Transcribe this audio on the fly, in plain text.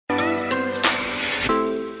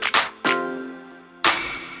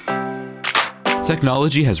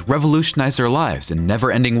Technology has revolutionized our lives in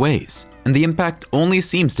never-ending ways, and the impact only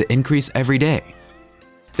seems to increase every day.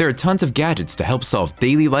 There are tons of gadgets to help solve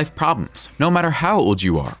daily life problems, no matter how old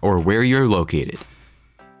you are or where you're located.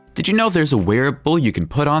 Did you know there's a wearable you can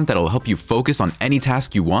put on that'll help you focus on any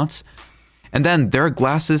task you want? And then there are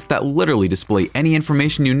glasses that literally display any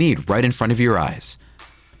information you need right in front of your eyes.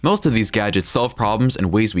 Most of these gadgets solve problems in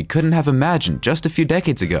ways we couldn't have imagined just a few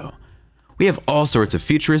decades ago. We have all sorts of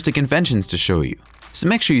futuristic inventions to show you, so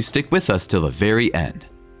make sure you stick with us till the very end.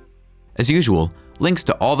 As usual, links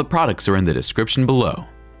to all the products are in the description below.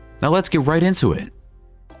 Now let's get right into it.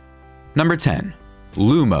 Number 10.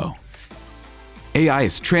 Lumo. AI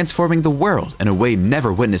is transforming the world in a way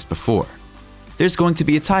never witnessed before. There's going to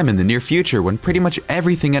be a time in the near future when pretty much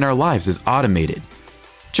everything in our lives is automated.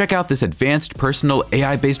 Check out this advanced personal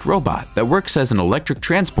AI-based robot that works as an electric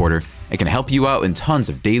transporter and can help you out in tons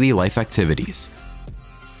of daily life activities.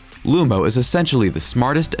 Lumo is essentially the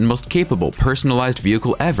smartest and most capable personalized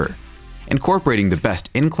vehicle ever, incorporating the best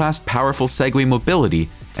in-class powerful Segway mobility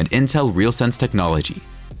and Intel RealSense technology.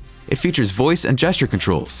 It features voice and gesture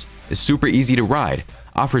controls, is super easy to ride,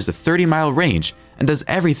 offers a 30-mile range, and does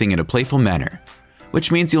everything in a playful manner, which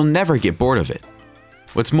means you'll never get bored of it.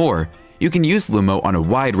 What's more, you can use Lumo on a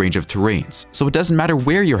wide range of terrains, so it doesn't matter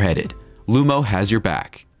where you're headed, Lumo has your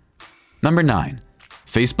back. Number 9.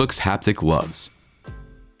 Facebook's haptic gloves.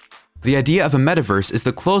 The idea of a metaverse is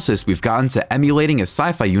the closest we've gotten to emulating a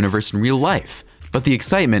sci-fi universe in real life, but the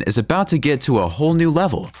excitement is about to get to a whole new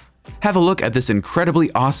level. Have a look at this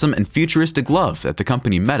incredibly awesome and futuristic glove that the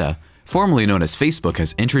company Meta, formerly known as Facebook,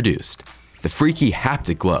 has introduced, the freaky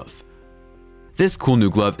haptic glove. This cool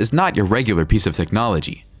new glove is not your regular piece of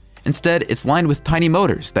technology. Instead, it's lined with tiny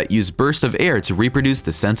motors that use bursts of air to reproduce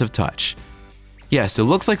the sense of touch. Yes, it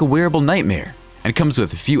looks like a wearable nightmare and comes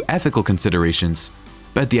with a few ethical considerations,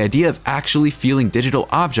 but the idea of actually feeling digital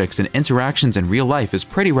objects and interactions in real life is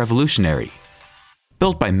pretty revolutionary.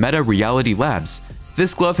 Built by Meta Reality Labs,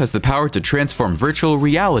 this glove has the power to transform virtual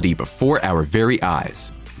reality before our very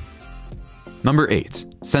eyes. Number 8.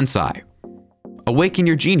 Sensei. Awaken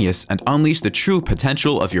your genius and unleash the true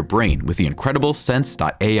potential of your brain with the incredible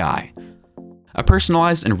Sense.ai. A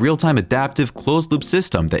personalized and real-time adaptive closed-loop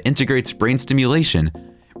system that integrates brain stimulation,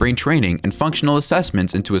 brain training, and functional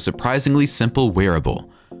assessments into a surprisingly simple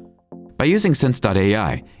wearable. By using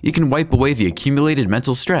Sense.ai, you can wipe away the accumulated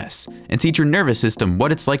mental stress and teach your nervous system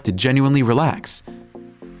what it's like to genuinely relax.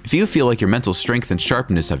 If you feel like your mental strength and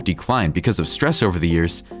sharpness have declined because of stress over the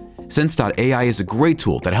years, Sense.ai is a great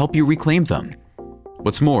tool that helps you reclaim them.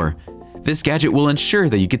 What's more, this gadget will ensure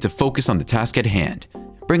that you get to focus on the task at hand,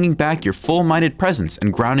 bringing back your full-minded presence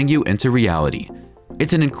and grounding you into reality.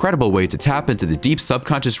 It's an incredible way to tap into the deep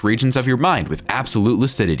subconscious regions of your mind with absolute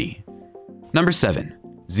lucidity. Number 7.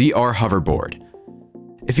 ZR Hoverboard.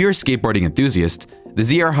 If you're a skateboarding enthusiast, the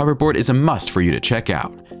ZR Hoverboard is a must for you to check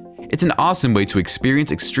out. It's an awesome way to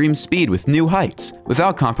experience extreme speed with new heights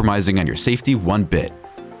without compromising on your safety one bit.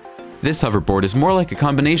 This hoverboard is more like a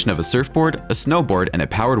combination of a surfboard, a snowboard, and a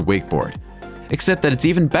powered wakeboard, except that it's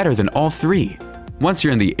even better than all three. Once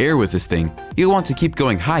you're in the air with this thing, you'll want to keep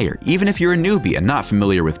going higher even if you're a newbie and not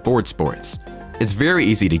familiar with board sports. It's very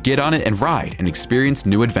easy to get on it and ride and experience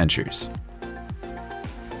new adventures.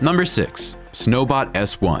 Number 6. Snowbot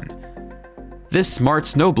S1. This smart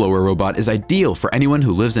snowblower robot is ideal for anyone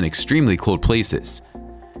who lives in extremely cold places.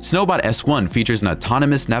 Snowbot S1 features an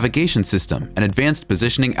autonomous navigation system and advanced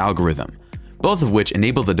positioning algorithm, both of which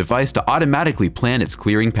enable the device to automatically plan its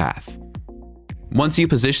clearing path. Once you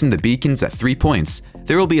position the beacons at 3 points,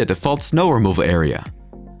 there will be a default snow removal area.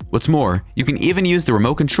 What's more, you can even use the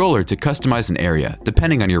remote controller to customize an area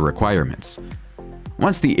depending on your requirements.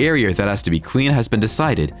 Once the area that has to be clean has been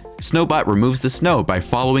decided, Snowbot removes the snow by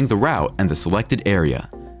following the route and the selected area.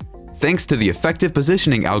 Thanks to the effective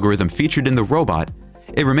positioning algorithm featured in the robot,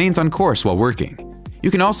 it remains on course while working.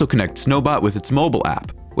 You can also connect Snowbot with its mobile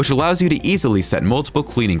app, which allows you to easily set multiple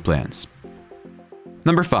cleaning plans.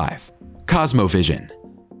 Number 5. Cosmovision.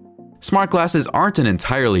 Smart glasses aren't an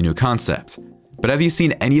entirely new concept, but have you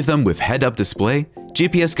seen any of them with head-up display,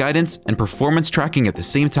 GPS guidance, and performance tracking at the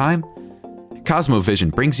same time?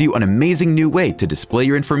 Cosmovision brings you an amazing new way to display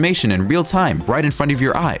your information in real time right in front of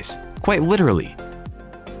your eyes, quite literally.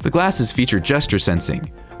 The glasses feature gesture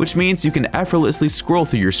sensing, which means you can effortlessly scroll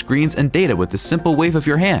through your screens and data with the simple wave of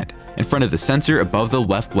your hand in front of the sensor above the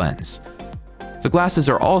left lens. The glasses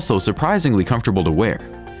are also surprisingly comfortable to wear.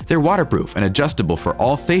 They're waterproof and adjustable for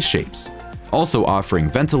all face shapes, also offering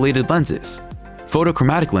ventilated lenses,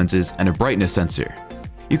 photochromatic lenses, and a brightness sensor.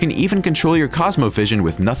 You can even control your Cosmovision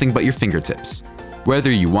with nothing but your fingertips.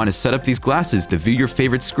 Whether you want to set up these glasses to view your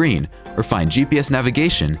favorite screen or find GPS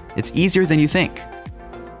navigation, it's easier than you think.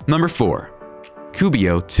 Number 4.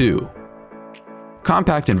 Cubio 2.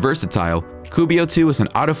 Compact and versatile, Cubio 2 is an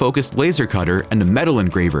autofocus laser cutter and a metal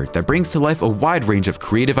engraver that brings to life a wide range of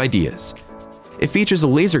creative ideas. It features a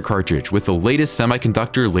laser cartridge with the latest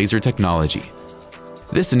semiconductor laser technology.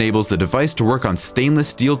 This enables the device to work on stainless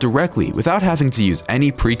steel directly without having to use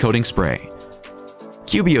any pre-coating spray.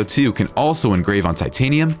 Cubio 2 can also engrave on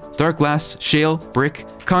titanium, dark glass, shale, brick,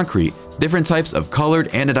 concrete, different types of colored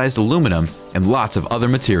anodized aluminum, and lots of other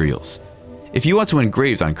materials. If you want to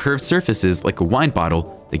engrave on curved surfaces like a wine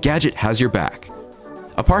bottle, the gadget has your back.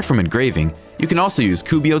 Apart from engraving, you can also use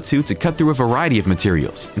Cubio 2 to cut through a variety of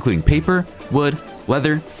materials, including paper, wood,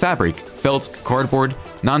 leather, fabric, felt, cardboard,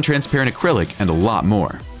 non-transparent acrylic, and a lot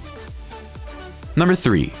more. Number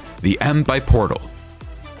 3. The M by Portal.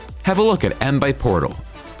 Have a look at M by Portal,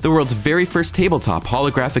 the world's very first tabletop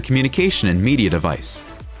holographic communication and media device.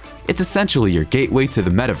 It's essentially your gateway to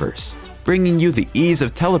the metaverse, bringing you the ease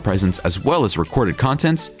of telepresence as well as recorded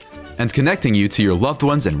contents, and connecting you to your loved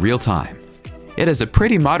ones in real time. It has a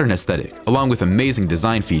pretty modern aesthetic along with amazing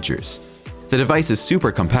design features. The device is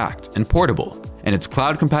super compact and portable, and its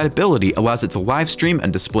cloud compatibility allows it to live stream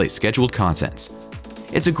and display scheduled content.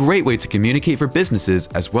 It's a great way to communicate for businesses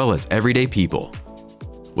as well as everyday people.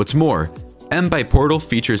 What's more, M by Portal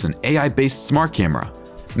features an AI-based smart camera,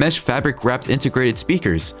 mesh fabric-wrapped integrated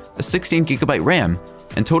speakers, a 16GB RAM,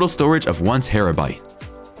 and total storage of 1 TB.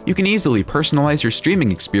 You can easily personalize your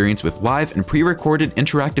streaming experience with live and pre-recorded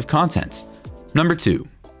interactive content. Number 2.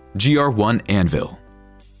 GR1 Anvil.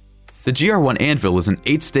 The GR1 Anvil is an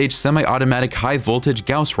 8-stage semi-automatic high-voltage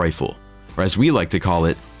Gauss rifle, or as we like to call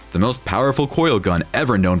it, the most powerful coil gun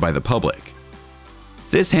ever known by the public.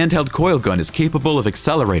 This handheld coil gun is capable of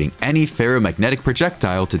accelerating any ferromagnetic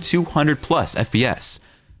projectile to 200+ FPS,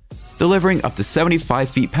 delivering up to 75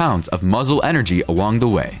 feet-pounds of muzzle energy along the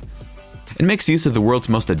way. It makes use of the world's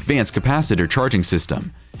most advanced capacitor charging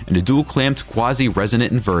system and a dual-clamped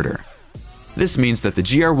quasi-resonant inverter. This means that the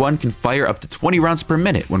GR1 can fire up to 20 rounds per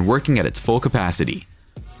minute when working at its full capacity.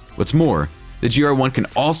 What's more, the GR1 can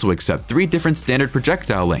also accept 3 different standard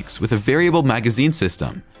projectile lengths with a variable magazine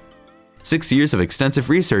system. 6 years of extensive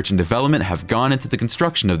research and development have gone into the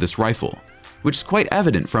construction of this rifle, which is quite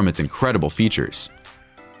evident from its incredible features.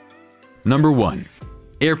 Number 1.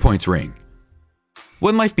 AirPoint Ring.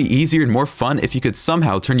 Wouldn't life be easier and more fun if you could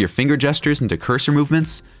somehow turn your finger gestures into cursor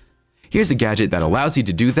movements? Here's a gadget that allows you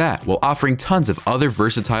to do that while offering tons of other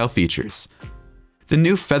versatile features. The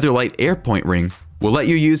new Featherlight AirPoint Ring will let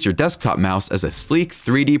you use your desktop mouse as a sleek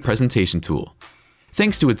 3D presentation tool.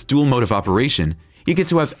 Thanks to its dual mode of operation, you get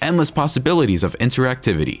to have endless possibilities of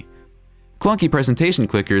interactivity. Clunky presentation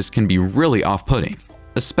clickers can be really off-putting,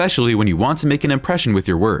 especially when you want to make an impression with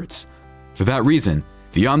your words. For that reason,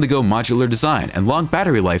 the on-the-go modular design and long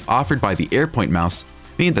battery life offered by the AirPoint mouse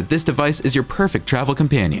mean that this device is your perfect travel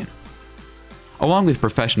companion. Along with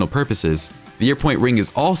professional purposes, the AirPoint Ring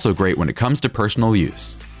is also great when it comes to personal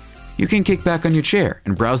use. You can kick back on your chair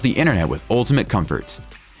and browse the internet with ultimate comforts,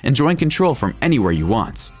 enjoying control from anywhere you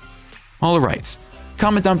want. Alright,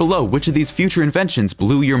 comment down below which of these future inventions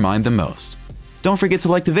blew your mind the most. Don't forget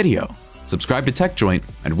to like the video, subscribe to TechJoint,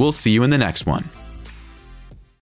 and we'll see you in the next one.